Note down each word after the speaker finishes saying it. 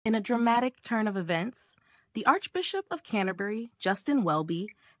In a dramatic turn of events, the Archbishop of Canterbury, Justin Welby,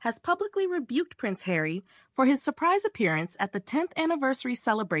 has publicly rebuked Prince Harry for his surprise appearance at the 10th anniversary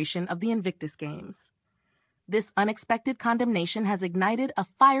celebration of the Invictus Games. This unexpected condemnation has ignited a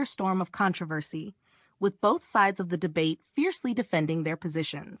firestorm of controversy, with both sides of the debate fiercely defending their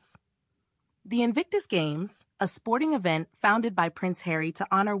positions. The Invictus Games, a sporting event founded by Prince Harry to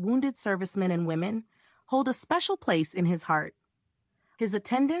honor wounded servicemen and women, hold a special place in his heart. His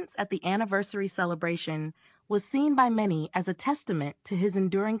attendance at the anniversary celebration was seen by many as a testament to his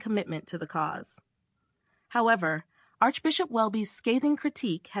enduring commitment to the cause. However, Archbishop Welby's scathing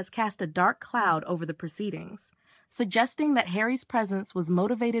critique has cast a dark cloud over the proceedings, suggesting that Harry's presence was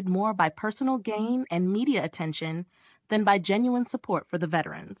motivated more by personal gain and media attention than by genuine support for the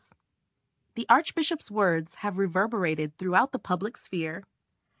veterans. The Archbishop's words have reverberated throughout the public sphere,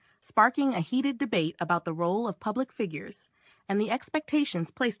 sparking a heated debate about the role of public figures and the expectations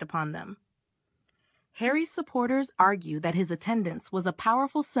placed upon them. Harry's supporters argue that his attendance was a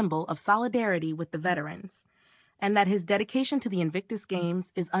powerful symbol of solidarity with the veterans, and that his dedication to the Invictus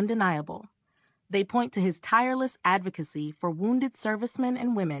Games is undeniable. They point to his tireless advocacy for wounded servicemen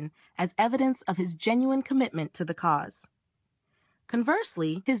and women as evidence of his genuine commitment to the cause.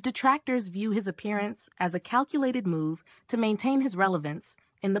 Conversely, his detractors view his appearance as a calculated move to maintain his relevance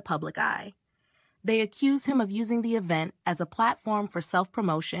in the public eye. They accuse him of using the event as a platform for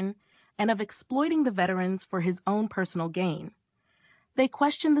self-promotion and of exploiting the veterans for his own personal gain. They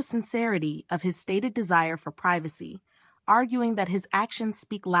question the sincerity of his stated desire for privacy, arguing that his actions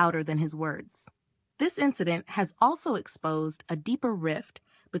speak louder than his words. This incident has also exposed a deeper rift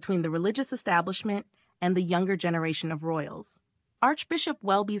between the religious establishment and the younger generation of royals. Archbishop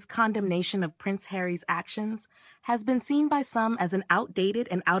Welby's condemnation of Prince Harry's actions has been seen by some as an outdated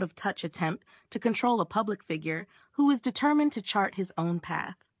and out-of-touch attempt to control a public figure who is determined to chart his own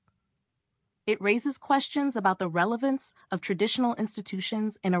path. It raises questions about the relevance of traditional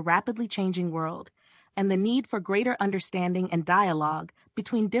institutions in a rapidly changing world and the need for greater understanding and dialogue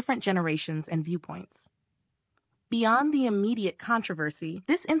between different generations and viewpoints. Beyond the immediate controversy,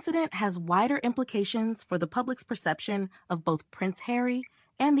 this incident has wider implications for the public's perception of both Prince Harry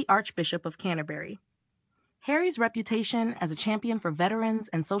and the Archbishop of Canterbury. Harry's reputation as a champion for veterans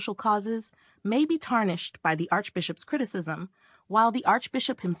and social causes may be tarnished by the Archbishop's criticism, while the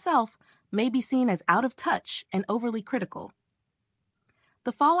Archbishop himself may be seen as out of touch and overly critical.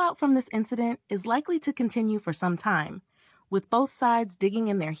 The fallout from this incident is likely to continue for some time, with both sides digging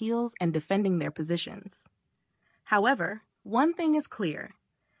in their heels and defending their positions. However, one thing is clear.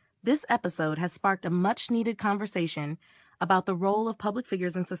 This episode has sparked a much-needed conversation about the role of public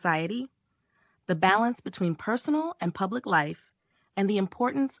figures in society, the balance between personal and public life, and the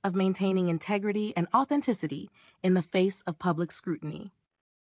importance of maintaining integrity and authenticity in the face of public scrutiny.